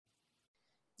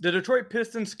The Detroit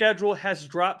Pistons schedule has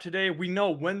dropped today. We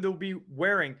know when they'll be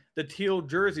wearing the teal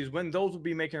jerseys, when those will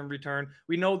be making a return.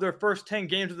 We know their first 10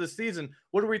 games of the season.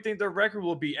 What do we think their record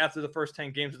will be after the first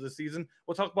 10 games of the season?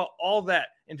 We'll talk about all that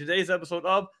in today's episode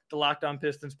of the Locked On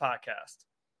Pistons podcast.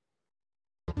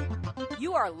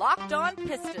 You are Locked On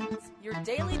Pistons, your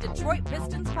daily Detroit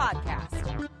Pistons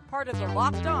podcast. Part of the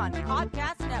Locked On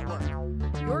Podcast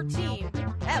Network, your team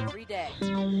every day.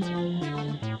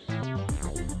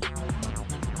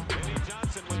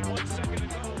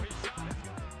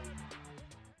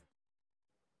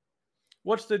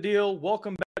 What's the deal?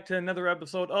 Welcome back to another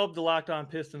episode of the Locked On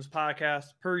Pistons podcast.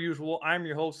 Per usual, I'm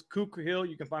your host, Coop Cahill.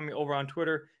 You can find me over on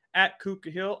Twitter at Coop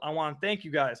Cahill. I want to thank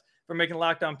you guys for making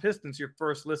Locked On Pistons your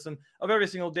first listen of every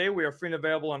single day. We are free and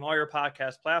available on all your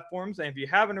podcast platforms. And if you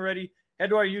haven't already, head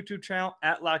to our YouTube channel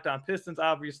at Locked On Pistons.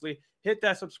 Obviously, hit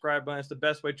that subscribe button. It's the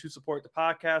best way to support the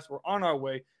podcast. We're on our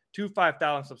way to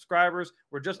 5,000 subscribers.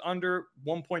 We're just under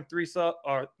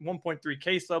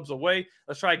 1.3K subs away.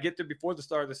 Let's try to get there before the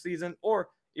start of the season. Or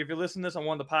if you're listening to this on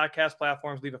one of the podcast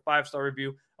platforms, leave a 5-star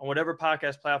review on whatever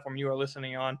podcast platform you are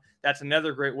listening on. That's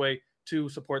another great way to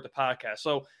support the podcast.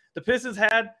 So the Pistons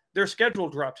had their schedule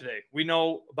drop today. We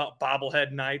know about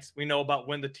bobblehead nights. We know about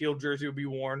when the teal jersey will be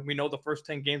worn. We know the first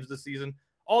 10 games of the season,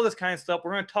 all this kind of stuff.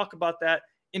 We're going to talk about that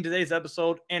in today's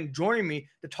episode. And joining me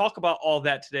to talk about all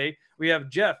that today, we have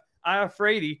Jeff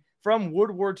Iafrate from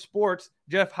Woodward Sports.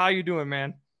 Jeff, how you doing,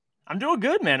 man? I'm doing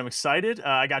good, man. I'm excited.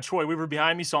 I got Troy Weaver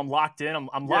behind me, so I'm locked in.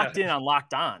 I'm locked in on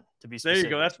Locked On, to be specific.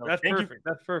 There you go. That's perfect.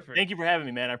 That's perfect. Thank you for having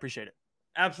me, man. I appreciate it.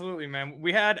 Absolutely, man.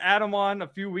 We had Adam on a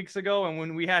few weeks ago, and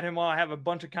when we had him on, I have a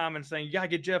bunch of comments saying, you got to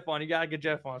get Jeff on. You got to get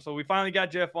Jeff on. So we finally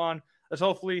got Jeff on. Let's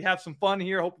hopefully have some fun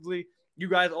here. Hopefully you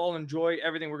guys all enjoy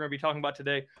everything we're going to be talking about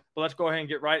today. But let's go ahead and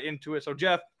get right into it. So,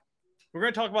 Jeff, we're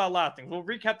going to talk about a lot of things. We'll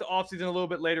recap the offseason a little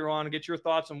bit later on and get your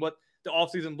thoughts on what the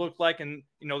offseason looked like and,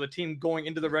 you know, the team going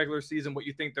into the regular season, what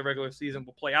you think the regular season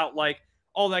will play out like,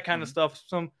 all that kind of stuff.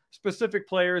 Some specific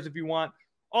players if you want,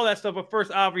 all that stuff. But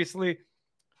first, obviously,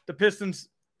 the Pistons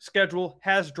schedule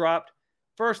has dropped.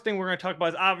 First thing we're going to talk about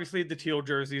is obviously the teal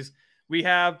jerseys. We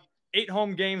have 8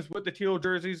 home games with the teal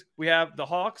jerseys. We have the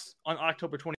Hawks on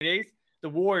October 28th, the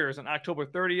Warriors on October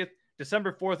 30th,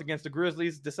 December 4th against the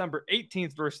Grizzlies, December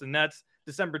 18th versus the Nets,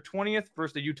 December 20th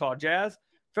versus the Utah Jazz,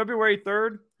 February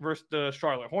 3rd versus the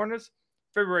Charlotte Hornets,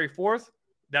 February 4th,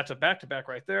 that's a back-to-back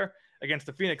right there, against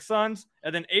the Phoenix Suns,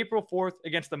 and then April 4th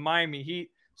against the Miami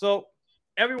Heat. So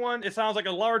everyone, it sounds like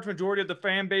a large majority of the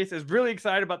fan base is really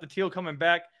excited about the teal coming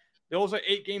back. Those are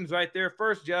 8 games right there.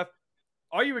 First, Jeff,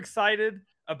 are you excited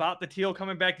about the teal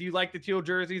coming back? Do you like the teal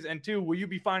jerseys? And 2, will you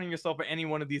be finding yourself at any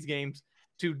one of these games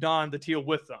to don the teal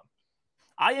with them?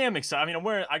 I am excited. I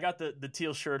mean, I got the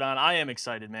teal shirt on. I am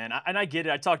excited, man. And I get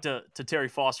it. I talk to Terry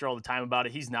Foster all the time about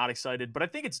it. He's not excited, but I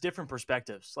think it's different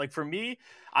perspectives. Like for me,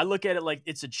 I look at it like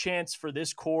it's a chance for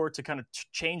this core to kind of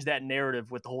change that narrative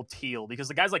with the whole teal, because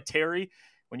the guys like Terry,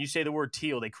 when you say the word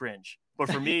teal, they cringe. But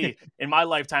for me, in my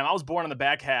lifetime, I was born on the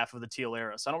back half of the teal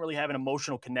era, so I don't really have an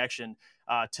emotional connection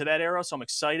to that era. So I'm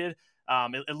excited.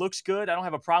 It looks good. I don't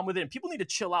have a problem with it. And people need to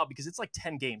chill out because it's like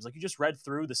 10 games. Like you just read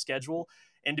through the schedule.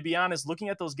 And to be honest, looking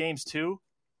at those games too,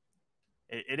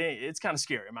 it's kind of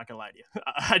scary. I'm not going to lie to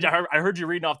you. I heard you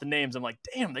reading off the names. I'm like,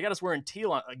 damn, they got us wearing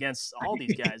teal against all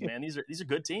these guys, man. These are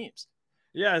good teams.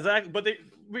 Yeah, exactly. But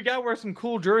we got to wear some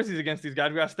cool jerseys against these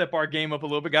guys. We got to step our game up a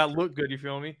little bit. Got to look good. You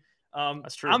feel me?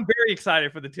 That's true. I'm very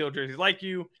excited for the teal jerseys. Like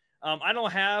you, I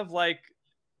don't have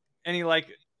any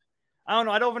I don't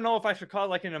know. I don't even know if I should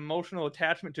call it an emotional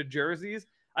attachment to jerseys.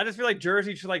 I just feel like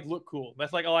jerseys should look cool.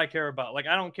 That's all I care about.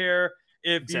 I don't care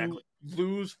if you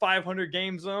lose 500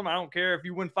 games on them. I don't care if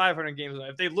you win 500 games on them.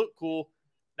 If they look cool,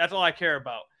 that's all I care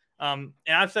about. And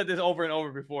I've said this over and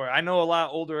over before. I know a lot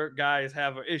of older guys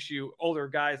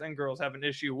and girls have an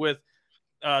issue with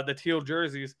the teal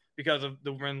jerseys because of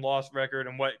the win-loss record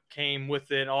and what came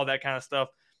with it and all that kind of stuff.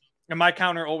 And my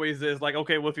counter always is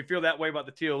okay, well, if you feel that way about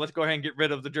the teal, let's go ahead and get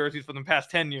rid of the jerseys for the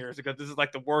past 10 years because this is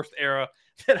the worst era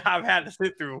that I've had to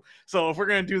sit through. So if we're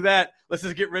going to do that, let's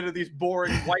just get rid of these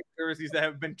boring white jerseys that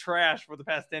have been trashed for the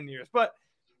past 10 years. But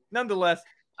nonetheless,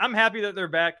 I'm happy that they're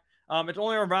back. It's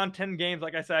only around 10 games.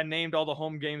 Like I said, I named all the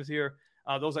home games here.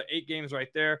 Those are 8 games right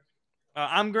there.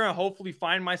 I'm going to hopefully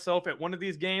find myself at one of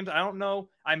these games. I don't know.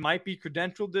 I might be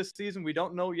credentialed this season. We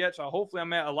don't know yet. So hopefully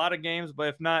I'm at a lot of games. But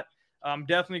if not, I'm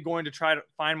definitely going to try to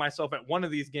find myself at one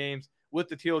of these games with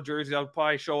the teal jersey. I'll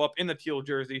probably show up in the teal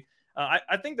jersey.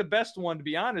 I think the best one, to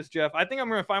be honest, Jeff, I think I'm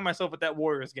going to find myself at that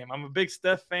Warriors game. I'm a big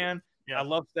Steph fan. Yeah. I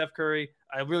love Steph Curry.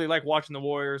 I really like watching the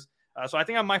Warriors. So I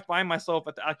think I might find myself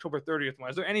at the October 30th one.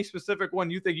 Is there any specific one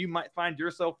you think you might find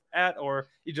yourself at, or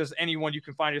you just anyone you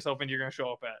can find yourself in you're going to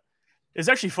show up at? It's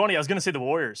actually funny. I was going to say the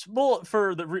Warriors. Well,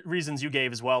 for the reasons you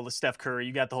gave as well, Steph Curry,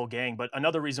 you got the whole gang. But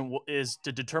another reason is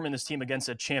to determine this team against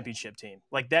a championship team.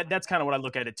 Like that's kind of what I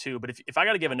look at it too. But if I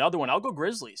got to give another one, I'll go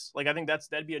Grizzlies. Like I think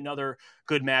that'd be another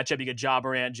good matchup. You get Ja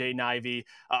Morant, Jaden Ivey,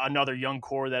 another young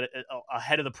core that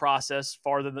ahead of the process,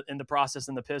 farther in the process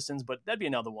than the Pistons. But that'd be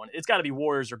another one. It's got to be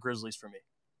Warriors or Grizzlies for me.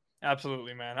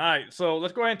 Absolutely, man. All right, so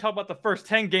let's go ahead and talk about the first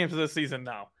 10 games of the season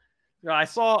now. I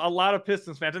saw a lot of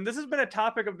Pistons fans, and this has been a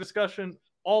topic of discussion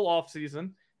all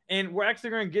offseason, and we're actually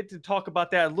going to get to talk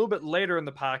about that a little bit later in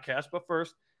the podcast. But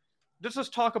first, let's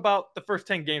talk about the first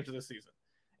 10 games of the season.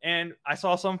 And I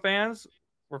saw some fans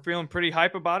were feeling pretty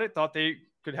hype about it, thought they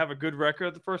could have a good record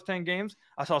of the first 10 games.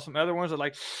 I saw some other ones that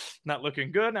like not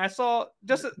looking good, and I saw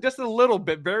just a little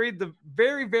bit, the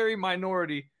very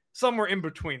minority somewhere in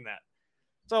between that.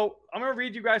 So I'm going to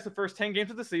read you guys the first 10 games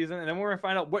of the season, and then we're going to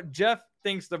find out what Jeff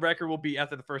thinks the record will be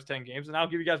after the first 10 games. And I'll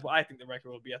give you guys what I think the record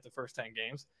will be after the first 10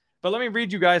 games. But let me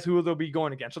read you guys who they'll be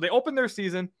going against. So they opened their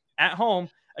season at home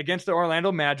against the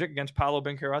Orlando Magic, against Paolo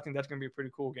Banchero. I think that's going to be a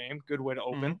pretty cool game. Good way to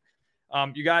open.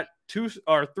 Mm-hmm. You got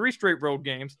 3 straight road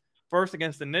games. First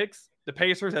against the Knicks, the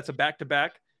Pacers. That's a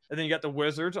back-to-back. And then you got the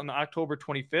Wizards on the October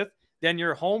 25th. Then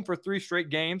you're home for 3 straight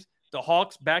games. The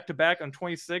Hawks back-to-back on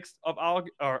 26th of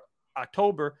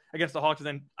October against the Hawks, and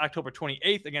then October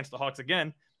 28th against the Hawks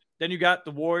again. Then you got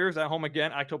the Warriors at home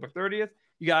again, October 30th.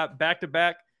 You got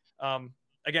back-to-back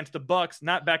against the Bucks,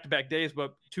 not back-to-back days,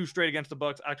 but 2 straight against the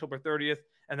Bucks, October 30th,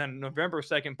 and then November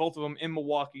 2nd, both of them in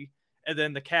Milwaukee, and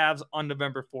then the Cavs on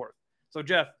November 4th. So,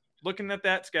 Jeff, looking at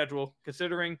that schedule,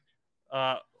 considering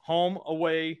home,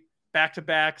 away,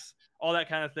 back-to-backs, all that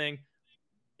kind of thing,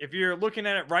 if you're looking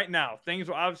at it right now, things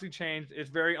will obviously change.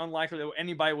 It's very unlikely that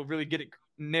anybody will really get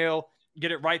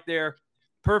it right there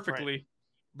perfectly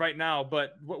right now.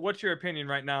 But what's your opinion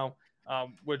right now,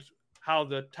 how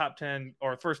the top 10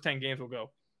 or first 10 games will go?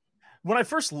 When I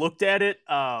first looked at it,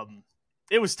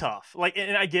 it was tough. Like,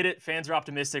 and I get it. Fans are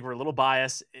optimistic. We're a little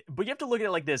biased, but you have to look at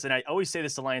it like this. And I always say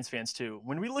this to Lions fans too.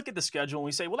 When we look at the schedule and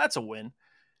we say, well, that's a win.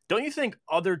 Don't you think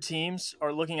other teams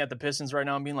are looking at the Pistons right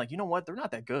now and being like, you know what? They're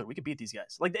not that good. We could beat these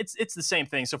guys. Like it's the same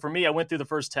thing. So for me, I went through the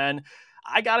first 10.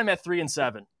 I got them at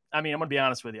 3-7. I mean, I'm going to be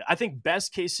honest with you. I think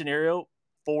best case scenario,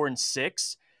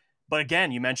 4-6. But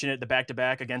again, you mentioned it, the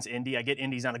back-to-back against Indy. I get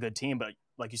Indy's not a good team, but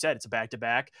like you said, it's a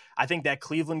back-to-back. I think that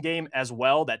Cleveland game as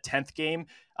well, that 10th game,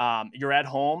 you're at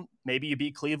home. Maybe you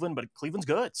beat Cleveland, but Cleveland's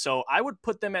good. So I would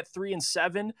put them at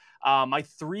 3-7. My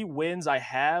 3 wins I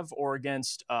have are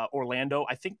against Orlando.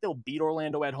 I think they'll beat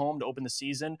Orlando at home to open the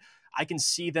season. I can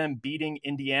see them beating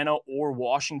Indiana or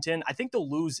Washington. I think they'll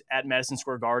lose at Madison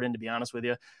Square Garden, to be honest with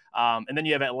you. And then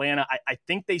you have Atlanta. I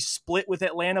think they split with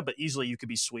Atlanta, but easily you could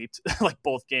be swept, like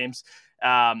both games.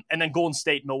 And then Golden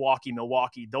State,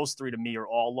 Milwaukee. Those 3 to me are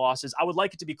all losses. I would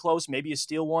like it to be close, maybe a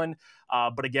steal one.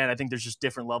 But again, I think there's just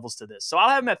different levels to this. So I'll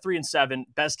have them at 3-7.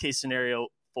 Best case scenario,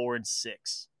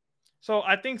 4-6. So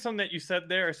I think something that you said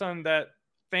there is something that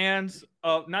fans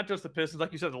of not just the Pistons,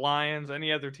 like you said, the Lions,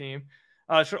 any other team,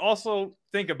 should also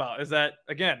think about is that,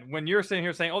 again, when you're sitting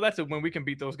here saying, oh, that's it, when we can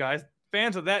beat those guys,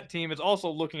 fans of that team is also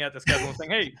looking at the schedule and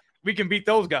saying, hey, we can beat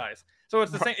those guys. So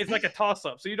it's the same. It's like a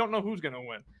toss-up. So you don't know who's going to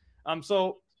win.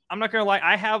 So I'm not going to lie.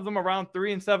 I have them around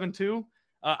 3-7 too.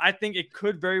 I think it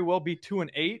could very well be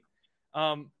 2-8.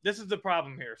 This is the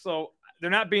problem here. So they're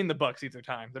not beating the Bucks either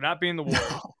time. They're not beating the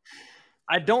Warriors. No.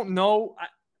 I don't know.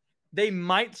 They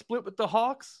might split with the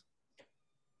Hawks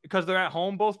because they're at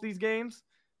home both these games.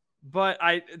 But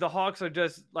the Hawks are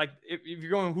just like, if you're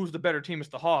going who's the better team,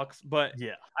 it's the Hawks. But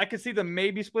yeah, I could see them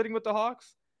maybe splitting with the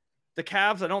Hawks. The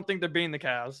Cavs, I don't think they're beating the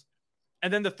Cavs.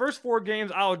 And then the first 4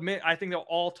 games, I'll admit, I think they'll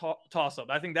all toss up.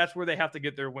 I think that's where they have to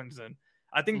get their wins in.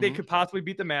 I think they could possibly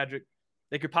beat the Magic.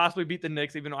 They could possibly beat the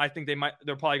Knicks, even though I think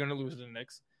they're probably going to lose to the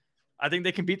Knicks. I think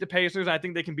they can beat the Pacers. I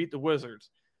think they can beat the Wizards.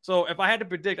 So if I had to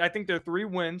predict, I think their 3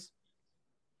 wins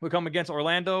would come against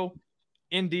Orlando,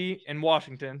 Indy, and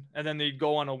Washington, and then they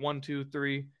go on a 1, 2,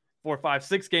 3, 4, 5,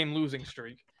 6 game losing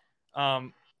streak.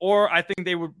 Or I think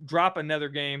they would drop another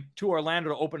game to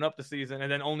Orlando to open up the season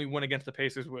and then only win against the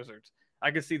Pacers Wizards. I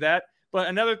could see that. But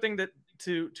another thing that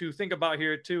to think about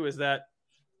here too is that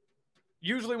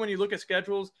usually when you look at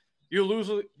schedules, you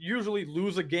usually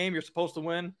lose a game you're supposed to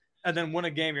win and then win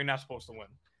a game you're not supposed to win.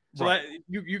 So that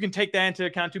you can take that into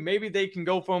account too. Maybe they can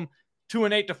go from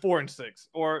 2-8 to 4-6,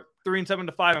 or 3-7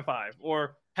 to 5-5,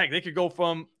 or heck, they could go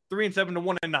from 3-7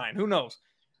 to 1-9. Who knows?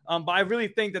 But I really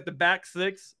think that the back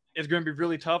 6 is going to be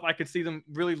really tough. I could see them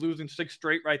really losing 6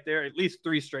 straight right there, at least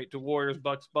 3 straight to Warriors,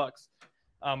 Bucks.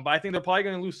 But I think they're probably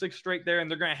going to lose 6 straight there, and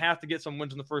they're going to have to get some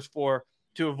wins in the first 4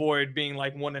 to avoid being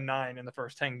like 1-9 in the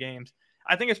first 10 games.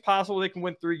 I think it's possible they can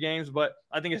win 3 games, but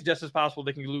I think it's just as possible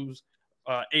they can lose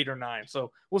 8 or 9.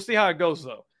 So we'll see how it goes,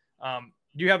 though.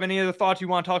 Do you have any other thoughts you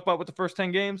want to talk about with the first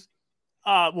 10 games?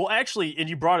 Well, actually, and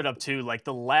you brought it up too, like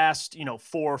the last, 4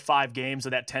 or 5 games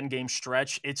of that 10-game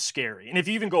stretch, it's scary. And if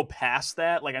you even go past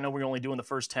that, like I know we're only doing the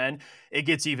first 10, it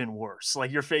gets even worse.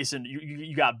 Like you're facing,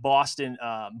 you got Boston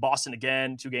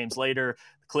again, 2 games later,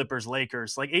 Clippers,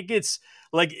 Lakers. Like it gets,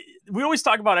 like we always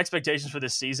talk about expectations for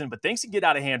this season, but things can get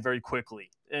out of hand very quickly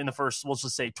in the first, let's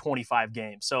just say 25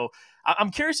 games. So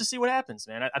I'm curious to see what happens,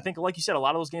 man. I think, like you said, a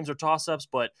lot of those games are toss-ups,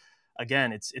 but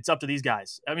again, it's up to these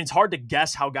guys. I mean, it's hard to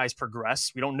guess how guys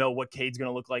progress. We don't know what Cade's going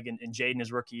to look like in Jaden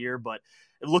his rookie year, but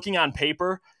looking on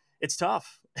paper, it's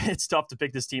tough. It's tough to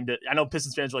pick this team. I know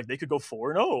Pistons fans are like, they could go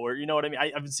 4-0, or you know what I mean?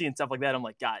 I've been seeing stuff like that. I'm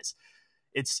like, guys,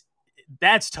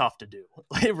 that's tough to do.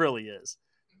 It really is.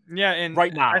 Yeah, and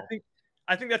right now,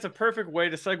 I think that's a perfect way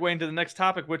to segue into the next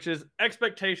topic, which is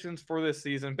expectations for this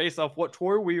season based off what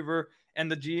Troy Weaver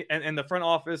and the front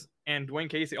office and Dwayne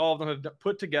Casey, all of them have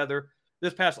put together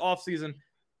this past offseason.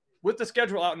 With the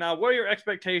schedule out now, what are your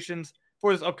expectations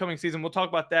for this upcoming season? We'll talk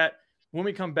about that when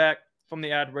we come back from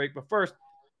the ad break. But first,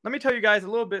 let me tell you guys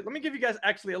let me give you guys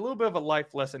actually a little bit of a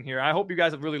life lesson here. I hope you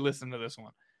guys have really listened to this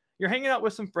one. You're hanging out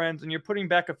with some friends and you're putting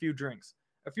back a few drinks.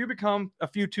 A few become a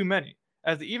few too many.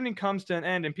 As the evening comes to an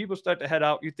end and people start to head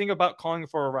out, you think about calling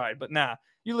for a ride. But nah,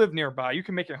 you live nearby. You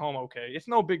can make it home okay. It's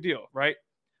no big deal, right?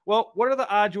 Well, what are the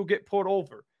odds you'll get pulled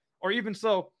over? Or even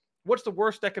so, what's the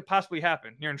worst that could possibly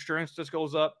happen? Your insurance just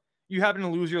goes up. You happen to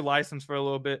lose your license for a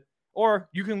little bit. Or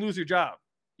you can lose your job.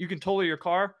 You can total your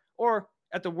car. Or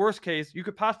at the worst case, you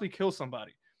could possibly kill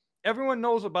somebody. Everyone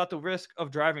knows about the risk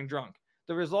of driving drunk.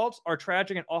 The results are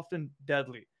tragic and often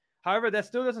deadly. However, that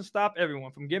still doesn't stop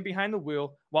everyone from getting behind the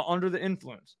wheel while under the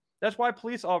influence. That's why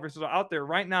police officers are out there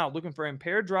right now looking for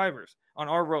impaired drivers on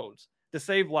our roads to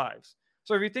save lives.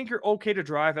 So if you think you're okay to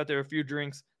drive after a few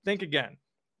drinks, think again.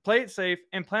 Play it safe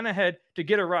and plan ahead to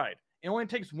get a ride. It only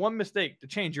takes one mistake to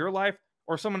change your life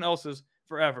or someone else's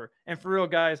forever. And for real,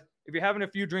 guys, if you're having a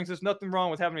few drinks, there's nothing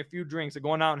wrong with having a few drinks and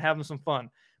going out and having some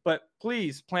fun. But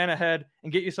please plan ahead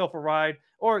and get yourself a ride.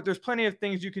 Or there's plenty of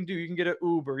things you can do. You can get an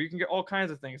Uber. You can get all kinds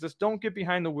of things. Just don't get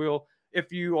behind the wheel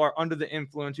if you are under the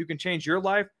influence. You can change your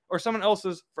life or someone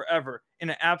else's forever in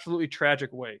an absolutely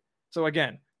tragic way. So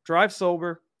again, drive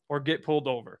sober or get pulled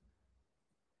over.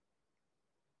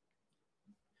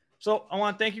 So I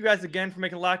want to thank you guys again for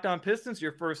making Locked On Pistons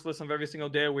your first listen of every single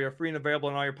day. We are free and available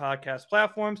on all your podcast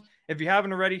platforms. If you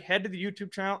haven't already, head to the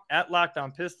YouTube channel at Locked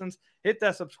On Pistons. Hit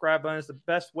that subscribe button. It's the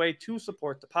best way to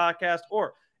support the podcast.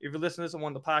 Or if you're listening to this on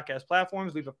one of the podcast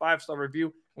platforms, leave a 5-star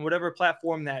review on whatever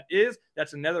platform that is.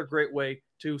 That's another great way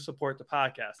to support the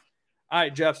podcast. All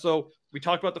right, Jeff. So we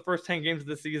talked about the first 10 games of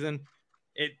the season.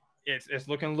 It's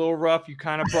looking a little rough. You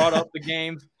kind of brought up the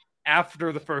games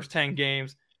after the first 10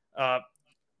 games.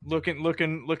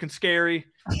 Looking scary.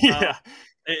 Yeah.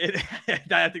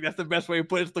 I think that's the best way to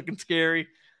put it. It's looking scary.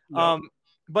 Yep.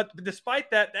 But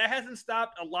despite that hasn't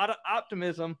stopped a lot of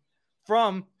optimism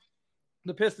from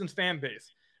the Pistons fan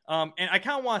base. And I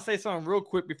kind of want to say something real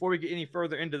quick before we get any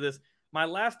further into this. My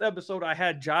last episode, I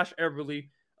had Josh Everly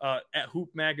at Hoop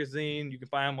Magazine. You can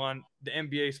find him on the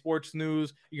NBA Sports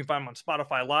News. You can find him on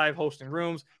Spotify Live, hosting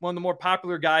rooms. One of the more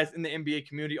popular guys in the NBA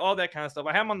community, all that kind of stuff.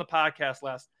 I had him on the podcast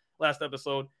last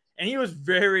episode, and he was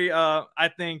very,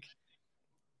 I think,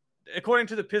 according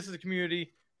to the Pistons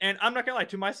community, and I'm not going to lie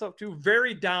to myself too,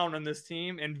 very down on this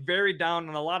team and very down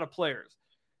on a lot of players.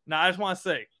 Now, I just want to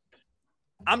say,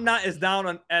 I'm not as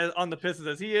down on the Pistons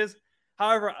as he is.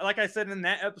 However, like I said in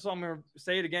that episode, I'm going to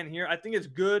say it again here. I think it's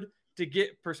good to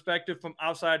get perspective from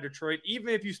outside Detroit, even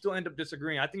if you still end up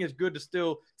disagreeing. I think it's good to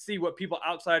still see what people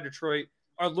outside Detroit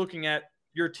are looking at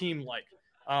your team like.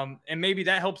 And maybe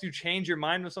that helps you change your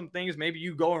mind on some things. Maybe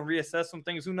you go and reassess some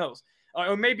things. Who knows?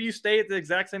 Or maybe you stay at the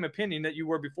exact same opinion that you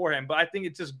were beforehand. But I think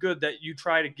it's just good that you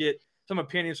try to get some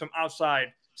opinions from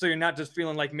outside, so you're not just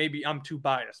feeling like maybe I'm too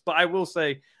biased. But I will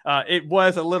say it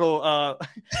was a little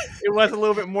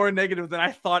bit more negative than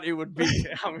I thought it would be.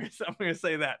 I'm going to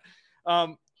say that.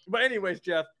 But anyways,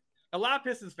 Jeff, a lot of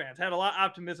Pistons fans had a lot of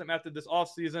optimism after this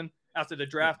offseason, after the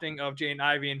drafting of Jaden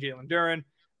Ivey and Jalen Duren.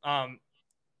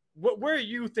 Where are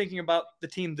you thinking about the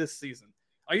team this season?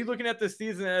 Are you looking at this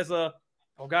season as oh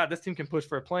God, this team can push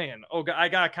for a play-in? Oh God, I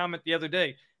got a comment the other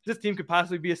day. This team could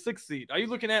possibly be a 6th seed. Are you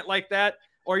looking at it like that?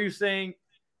 Or are you saying,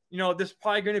 this is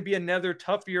probably going to be another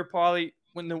tough year, probably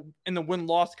in the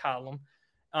win-loss column,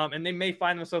 and they may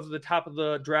find themselves at the top of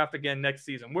the draft again next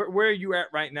season? Where are you at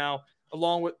right now,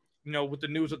 along with with the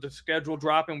news of the schedule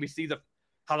dropping, we see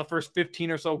how the first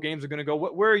 15 or so games are going to go.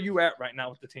 Where are you at right now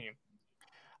with the team?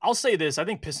 I'll say this. I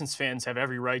think Pistons fans have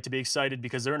every right to be excited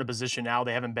because they're in a position now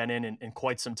they haven't been in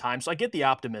quite some time. So I get the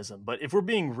optimism. But if we're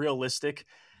being realistic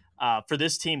for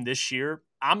this team this year,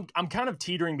 I'm kind of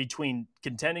teetering between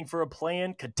contending for a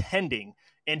play-in, contending,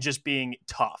 and just being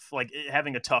tough, like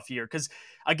having a tough year. Because,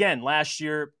 again, last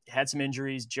year had some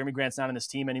injuries. Jeremy Grant's not on this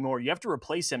team anymore. You have to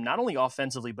replace him not only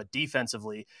offensively but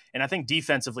defensively. And I think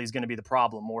defensively is going to be the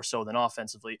problem more so than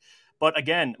offensively. But,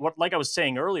 again, like I was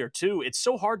saying earlier, too, it's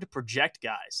so hard to project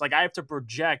guys. Like, I have to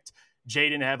project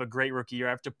Jaden to have a great rookie year. I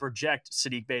have to project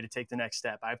Saddiq Bey to take the next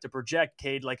step. I have to project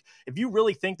Cade. Like, if you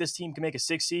really think this team can make a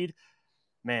 6 seed,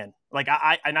 man, like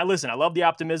I listen, I love the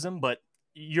optimism, but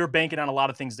you're banking on a lot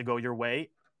of things to go your way.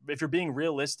 If you're being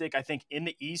realistic, I think in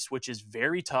the East, which is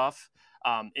very tough,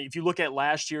 if you look at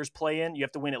last year's play-in, you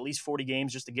have to win at least 40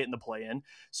 games just to get in the play-in.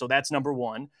 So that's number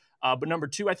one. But number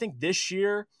two, I think this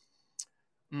year,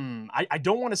 I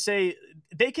don't want to say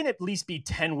they can at least be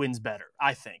 10 wins better.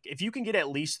 I think if you can get at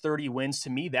least 30 wins, to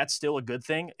me, that's still a good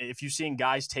thing. If you're seeing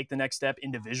guys take the next step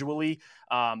individually,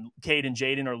 Cade and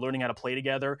Jaden are learning how to play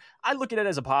together. I look at it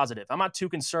as a positive. I'm not too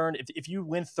concerned. If you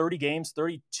win 30 games,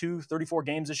 32, 34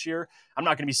 games this year, I'm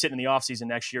not going to be sitting in the offseason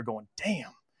next year going,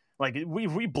 damn, like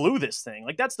we blew this thing.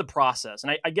 Like that's the process.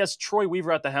 And I guess Troy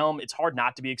Weaver at the helm, it's hard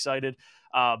not to be excited.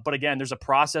 But again, there's a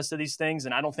process to these things,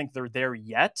 and I don't think they're there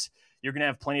yet. You're going to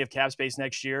have plenty of cap space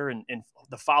next year, and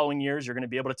the following years, you're going to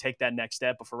be able to take that next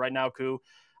step. But for right now, Koo,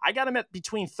 I got them at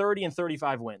between 30 and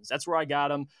 35 wins. That's where I got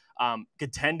them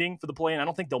contending for the play, and I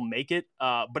don't think they'll make it.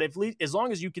 But as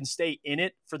long as you can stay in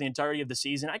it for the entirety of the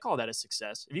season, I call that a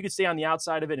success. If you could stay on the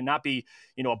outside of it and not be,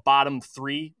 a bottom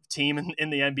 3 team in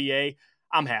the NBA,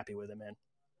 I'm happy with it, man.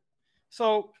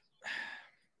 So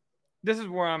this is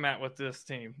where I'm at with this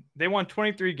team. They won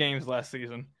 23 games last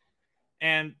season,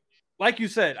 and like you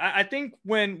said, I think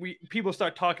when people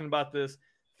start talking about this,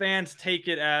 fans take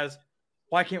it as,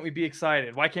 why can't we be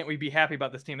excited? Why can't we be happy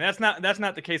about this team? And that's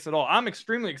not the case at all. I'm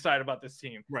extremely excited about this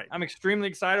team. Right. I'm extremely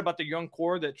excited about the young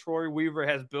core that Troy Weaver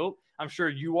has built. I'm sure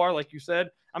you are, like you said.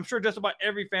 I'm sure just about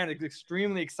every fan is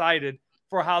extremely excited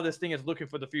for how this thing is looking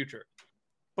for the future.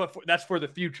 But that's for the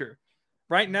future.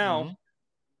 Right now,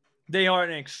 They are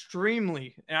an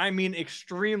extremely, and I mean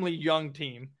extremely young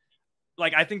team.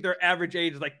 Like, I think their average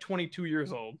age is like 22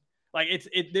 years old. Like,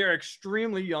 they're an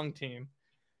extremely young team.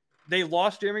 They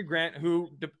lost Jeremy Grant, who,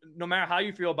 no matter how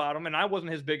you feel about him, and I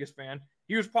wasn't his biggest fan,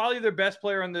 he was probably their best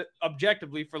player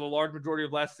objectively for the large majority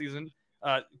of last season.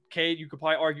 Cade, you could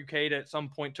probably argue Cade at some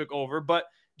point took over, but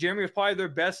Jeremy was probably their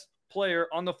best player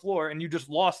on the floor, and you just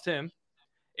lost him.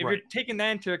 If you're taking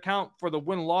that into account for the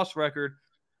win-loss record,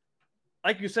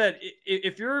 like you said,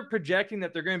 if you're projecting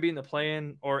that they're going to be in the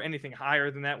play-in or anything higher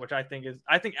than that, which I think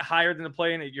higher than the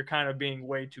play-in, you're kind of being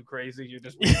way too crazy. You're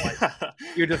just being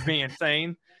you're just being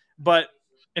insane. But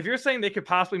if you're saying they could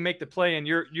possibly make the play-in,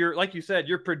 you're like you said,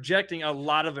 you're projecting a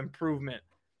lot of improvement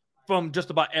from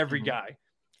just about every guy.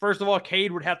 First of all,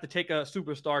 Cade would have to take a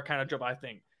superstar kind of jump, I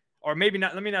think, or maybe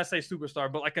not. Let me not say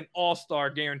superstar, but like an all-star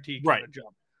guaranteed kind of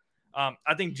jump.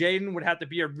 I think Jaden would have to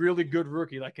be a really good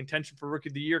rookie, like contention for rookie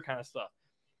of the year kind of stuff.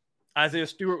 Isaiah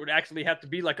Stewart would actually have to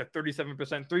be like a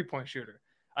 37% three-point shooter.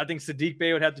 I think Saddiq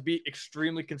Bey would have to be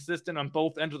extremely consistent on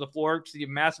both ends of the floor, see a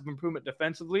massive improvement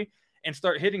defensively, and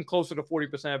start hitting closer to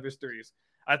 40% of his threes.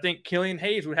 I think Killian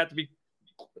Hayes would have to be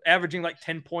averaging like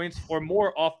 10 points or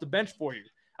more off the bench for you.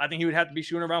 I think he would have to be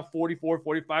shooting around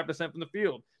 45% from the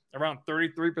field, around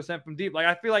 33% from deep. Like,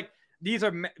 I feel like these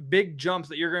are big jumps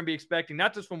that you're going to be expecting,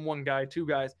 not just from one guy, two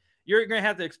guys. You're going to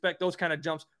have to expect those kind of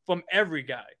jumps from every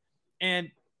guy. And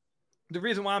the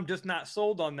reason why I'm just not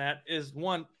sold on that is,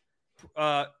 one,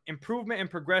 improvement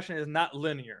and progression is not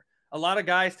linear. A lot of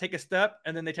guys take a step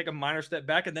and then they take a minor step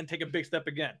back and then take a big step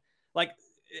again. Like,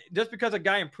 just because a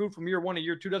guy improved from year 1 to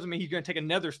year 2 doesn't mean he's going to take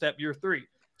another step year 3.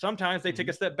 Sometimes they take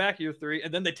a step back year 3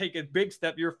 and then they take a big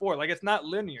step year 4. Like, it's not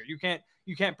linear. You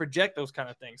can't project those kind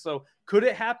of things. So could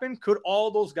it happen? Could all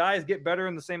those guys get better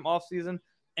in the same offseason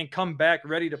and come back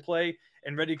ready to play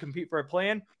and ready to compete for a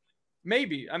play-in?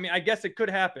 Maybe. I mean, I guess it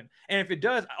could happen. And if it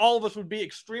does, all of us would be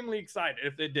extremely excited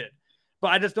if they did.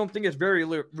 But I just don't think it's very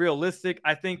realistic.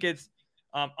 I think it's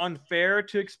unfair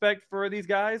to expect for these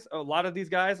guys. A lot of these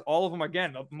guys, all of them,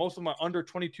 again, most of them are under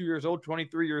 22 years old,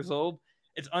 23 years old.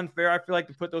 It's unfair, I feel like,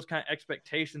 to put those kind of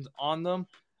expectations on them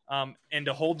and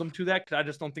to hold them to that, because I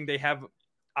just don't think they have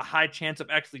a high chance of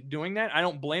actually doing that. I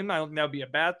don't blame them. I don't think that would be a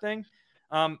bad thing.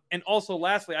 And also,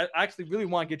 lastly, I actually really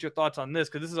want to get your thoughts on this,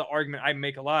 because this is an argument I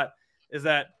make a lot, is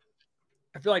that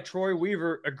I feel like Troy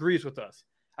Weaver agrees with us.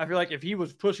 I feel like if he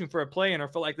was pushing for a play-in or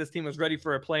felt like this team was ready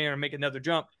for a play-in or make another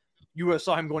jump, you would have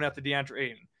saw him going after DeAndre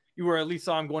Ayton. You were at least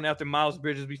saw him going after Miles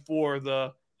Bridges before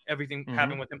everything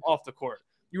happened with him off the court.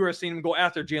 You would have seen him go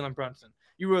after Jalen Brunson.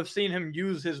 You would have seen him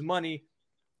use his money,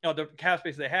 the cap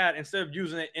space they had, instead of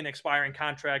using it in expiring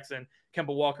contracts and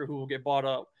Kemba Walker, who will get bought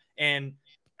up, and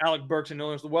Alec Burks and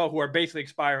Nerlens Noel, who are basically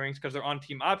expiring because they're on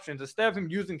team options. Instead of him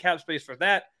using cap space for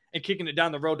that and kicking it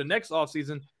down the road the next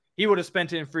offseason, he would have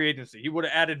spent it in free agency. He would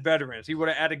have added veterans. He would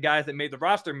have added guys that made the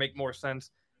roster make more sense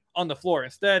on the floor.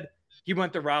 Instead, he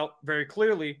went the route very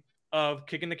clearly of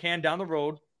kicking the can down the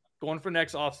road, going for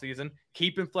next offseason,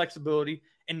 keeping flexibility,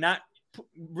 and not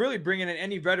really bringing in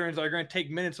any veterans that are going to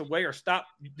take minutes away or stop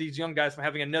these young guys from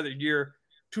having another year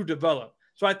to develop.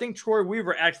 So I think Troy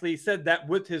Weaver actually said that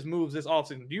with his moves this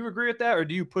offseason. Do you agree with that, or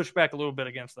do you push back a little bit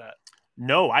against that?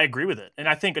 No, I agree with it. And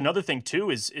I think another thing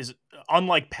too is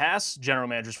unlike past general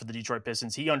managers for the Detroit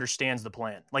Pistons, he understands the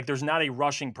plan. Like there's not a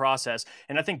rushing process.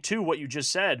 And I think too, what you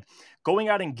just said, going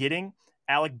out and getting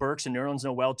Alec Burks and Nerlens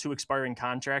Noel, 2 expiring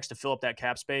contracts to fill up that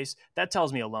cap space, that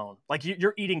tells me alone. Like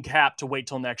you're eating cap to wait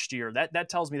till next year. That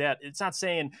tells me that. It's not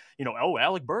saying, oh,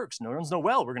 Alec Burks, Nerlens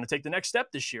Noel, we're going to take the next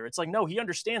step this year. It's like, no, he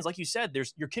understands. Like you said,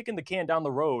 you're kicking the can down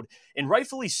the road, and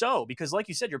rightfully so, because like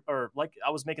you said, like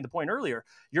I was making the point earlier,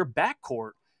 your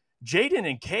backcourt, Jaden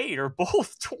and Cade are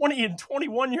both 20 and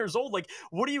 21 years old. Like,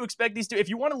 what do you expect these two? If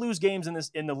you want to lose games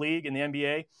in the league, in the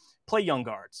NBA, play young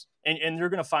guards. And you're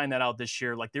going to find that out this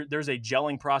year. Like there's a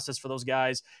gelling process for those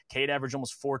guys. Cade averaged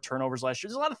almost 4 turnovers last year.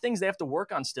 There's a lot of things they have to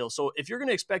work on still. So if you're going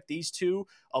to expect these two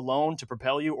alone to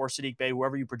propel you, or Saddiq Bey,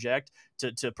 whoever you project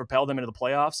to propel them into the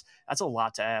playoffs, that's a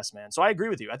lot to ask, man. So I agree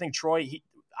with you. I think Troy,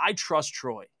 I trust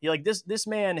Troy. This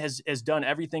man has done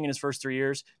everything in his first 3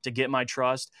 years to get my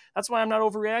trust. That's why I'm not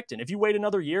overreacting. If you wait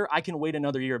another year, I can wait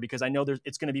another year because I know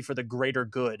it's going to be for the greater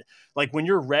good. Like when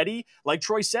you're ready, like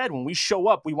Troy said, when we show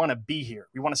up, we want to be here.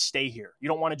 We want to stay here. You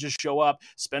don't want to just show up,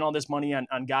 spend all this money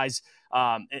on guys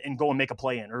and go and make a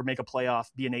play-in or make a playoff,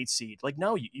 be an 8 seed. Like,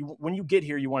 no, when you get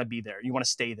here, you want to be there. You want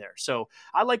to stay there. So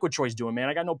I like what Troy's doing, man.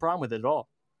 I got no problem with it at all.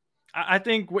 I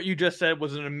think what you just said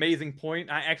was an amazing point.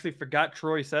 I actually forgot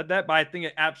Troy said that, but I think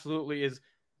it absolutely is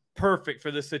perfect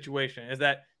for this situation, is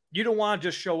that you don't want to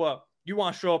just show up. You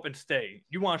want to show up and stay.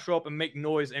 You want to show up and make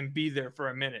noise and be there for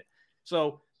a minute.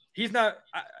 So he's not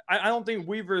 – I don't think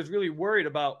Weaver is really worried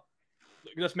about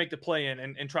let's make the play-in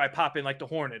and try pop in like the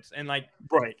Hornets. And like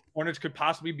right. Hornets could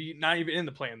possibly be not even in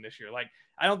the play-in this year. Like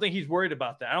I don't think he's worried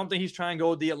about that. I don't think he's trying to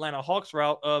go the Atlanta Hawks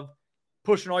route of –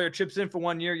 pushing all your chips in for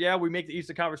 1 year. Yeah, we make the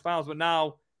Eastern Conference Finals, but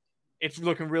now it's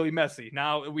looking really messy.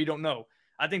 Now we don't know.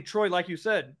 I think Troy, like you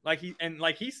said, like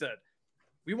he said,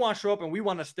 we want to show up and we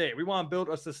want to stay. We want to build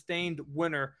a sustained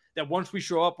winner that once we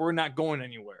show up, we're not going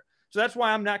anywhere. So that's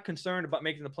why I'm not concerned about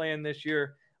making the play-in this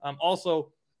year.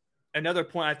 Also, another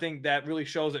point I think that really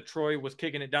shows that Troy was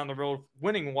kicking it down the road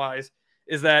winning-wise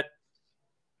is that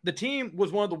the team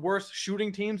was one of the worst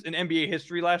shooting teams in NBA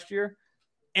history last year.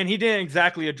 And he didn't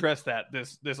exactly address that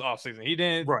this offseason. He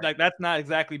didn't like that's not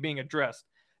exactly being addressed.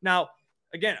 Now,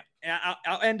 again,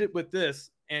 I'll end it with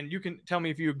this, and you can tell me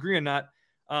if you agree or not.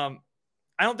 I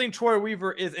don't think Troy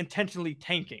Weaver is intentionally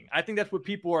tanking. I think that's what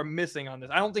people are missing on this.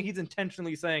 I don't think he's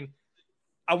intentionally saying,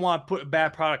 I want to put a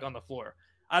bad product on the floor.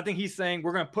 I think he's saying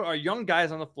we're going to put our young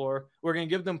guys on the floor. We're going to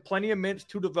give them plenty of minutes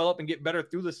to develop and get better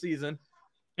through the season.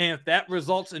 And if that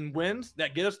results in wins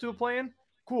that get us to a play-in,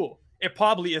 cool. It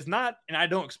probably is not, and I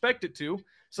don't expect it to.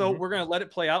 So we're going to let it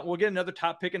play out. We'll get another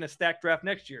top pick in a stacked draft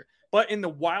next year. But in the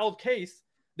wild case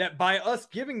that by us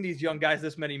giving these young guys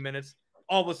this many minutes,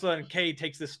 all of a sudden Cade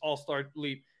takes this all-star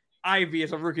leap. Ivy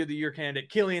is a rookie of the year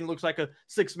candidate. Killian looks like a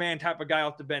 6-man type of guy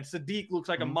off the bench. Saddiq looks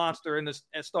like a monster in this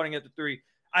starting at the 3.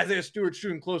 Isaiah Stewart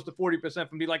shooting close to 40%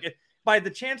 from by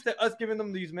the chance that us giving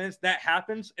them these minutes, that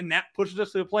happens and that pushes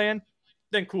us to the plan,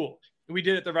 then cool. We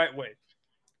did it the right way.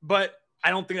 But I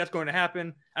don't think that's going to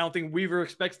happen. I don't think Weaver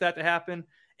expects that to happen.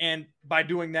 And by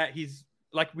doing that, he's,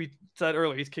 like we said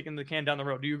earlier, he's kicking the can down the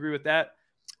road. Do you agree with that?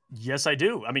 Yes, I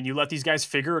do. I mean, you let these guys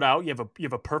figure it out. You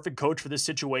have a perfect coach for this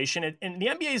situation. And the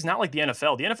NBA is not like the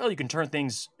NFL. The NFL, you can turn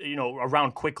things,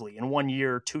 around quickly in 1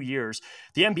 year, 2 years.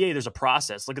 The NBA, there's a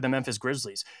process. Look at the Memphis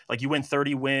Grizzlies. Like you win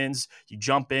 30 wins, you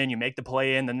jump in, you make the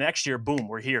play in. The next year, boom,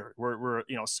 we're here. We're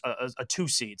a 2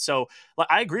 seed. So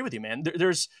I agree with you, man.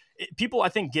 There's people I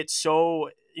think get so,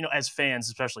 as fans,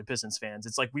 especially Pistons fans,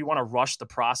 it's like we want to rush the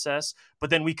process, but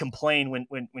then we complain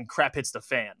when crap hits the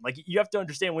fan. Like you have to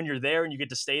understand when you're there and you get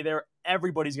to stay there,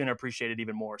 everybody's going to appreciate it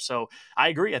even more. So I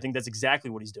agree. I think that's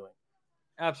exactly what he's doing.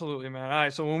 Absolutely, man. All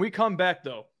right. So when we come back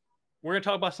though, we're going to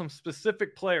talk about some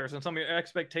specific players and some of your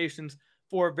expectations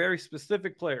for very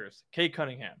specific players. Cade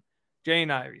Cunningham,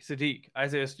 Jaden Ivey, Sadiq,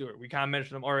 Isaiah Stewart. We kind of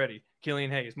mentioned them already.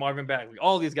 Killian Hayes, Marvin Bagley,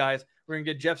 all these guys. We're going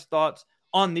to get Jeff's thoughts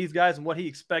on these guys and what he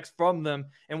expects from them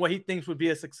and what he thinks would be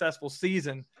a successful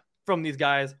season from these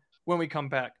guys when we come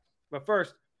back. But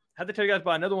first, I have to tell you guys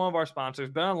about another one of our sponsors,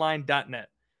 BetOnline.net.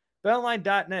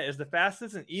 BetOnline.net is the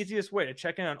fastest and easiest way to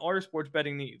check in on all your sports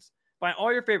betting needs. Find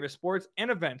all your favorite sports and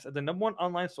events at the #1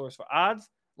 online source for odds,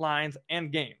 lines,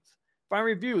 and games. Find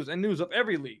reviews and news of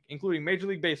every league, including Major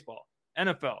League Baseball,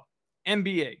 NFL,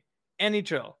 NBA,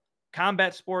 NHL,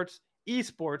 combat sports,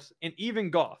 esports, and even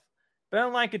golf.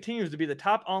 BetOnline continues to be the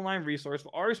top online resource for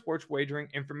all your sports wagering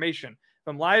information.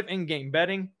 From live in-game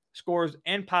betting, scores,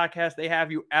 and podcasts, they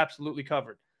have you absolutely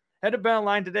covered. Head to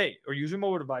BetOnline today or use your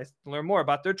mobile device to learn more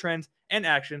about their trends and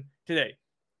action today.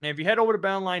 And if you head over to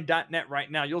BetOnline.net right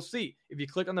now, you'll see if you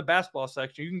click on the basketball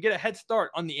section, you can get a head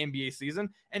start on the NBA season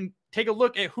and take a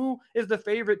look at who is the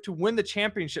favorite to win the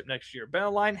championship next year.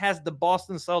 BetOnline has the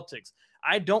Boston Celtics.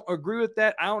 I don't agree with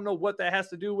that. I don't know what that has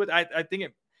to do with. I think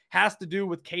it has to do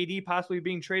with KD possibly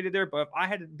being traded there. But if I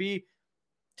had to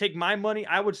take my money,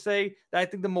 I would say that I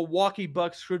think the Milwaukee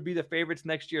Bucks should be the favorites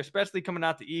next year, especially coming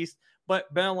out the East.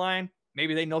 But BetOnline,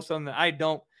 maybe they know something that I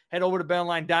don't. Head over to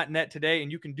BetOnline.net today,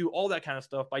 and you can do all that kind of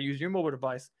stuff by using your mobile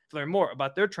device to learn more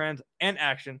about their trends and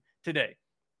action today.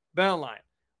 BetOnline,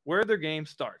 where their game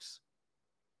starts.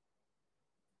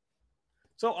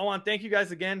 So I want to thank you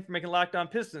guys again for making Locked On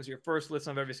Pistons your first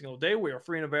listen of every single day. We are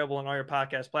free and available on all your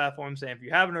podcast platforms. And if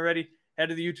you haven't already, head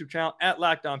to the YouTube channel at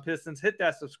Locked On Pistons. Hit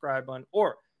that subscribe button,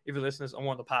 or if you're listening on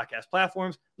one of the podcast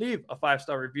platforms, leave a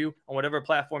 5-star review on whatever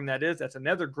platform that is. That's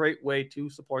another great way to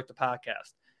support the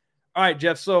podcast. All right,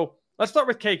 Jeff. So let's start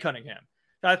with Cade Cunningham.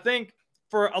 I think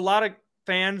for a lot of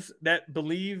fans that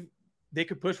believe they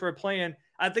could push for a play-in,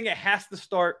 I think it has to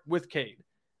start with Cade,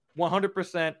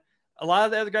 100%. A lot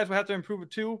of the other guys will have to improve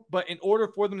it too, but in order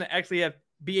for them to actually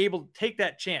be able to take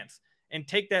that chance and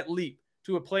take that leap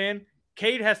to a play-in,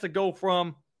 Cade has to go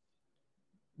from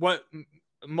what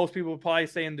most people would probably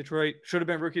say in Detroit should have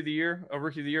been rookie of the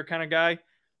year kind of guy,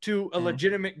 to a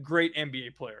legitimate great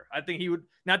NBA player. I think he would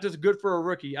not just good for a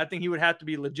rookie. I think he would have to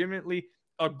be legitimately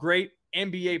a great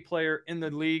NBA player in the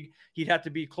league. He'd have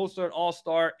to be close to an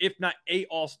all-star, if not a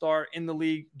all-star in the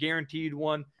league, guaranteed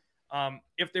one,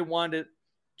 if they wanted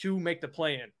to make the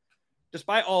play-in.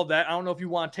 Despite all of that, I don't know if you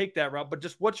want to take that route, but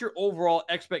just what's your overall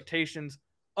expectations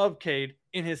of Cade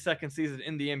in his second season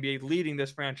in the NBA leading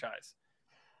this franchise?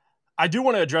 I do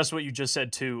want to address what you just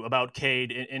said, too, about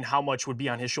Cade and how much would be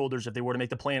on his shoulders if they were to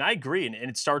make the play. And I agree. And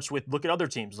it starts with look at other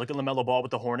teams. Look at LaMelo Ball with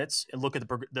the Hornets and look at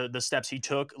the steps he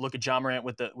took. Look at Ja Morant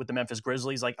with the Memphis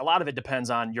Grizzlies. Like, a lot of it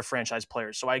depends on your franchise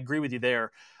players. So I agree with you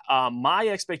there. My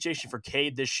expectation for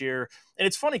Cade this year, and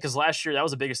it's funny because last year that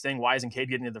was the biggest thing. Why isn't Cade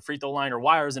getting to the free throw line, or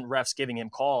why isn't refs giving him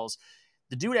calls?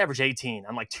 The dude averaged 18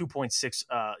 on like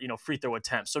 2.6, free throw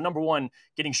attempts. So number one,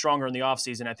 getting stronger in the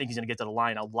offseason, I think he's going to get to the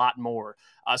line a lot more.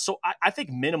 So I think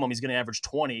minimum he's going to average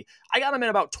 20. I got him at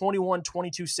about 21,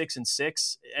 22, 6 and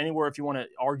 6. Anywhere if you want to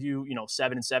argue,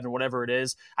 7 and 7, whatever it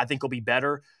is, I think he'll be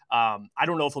better. I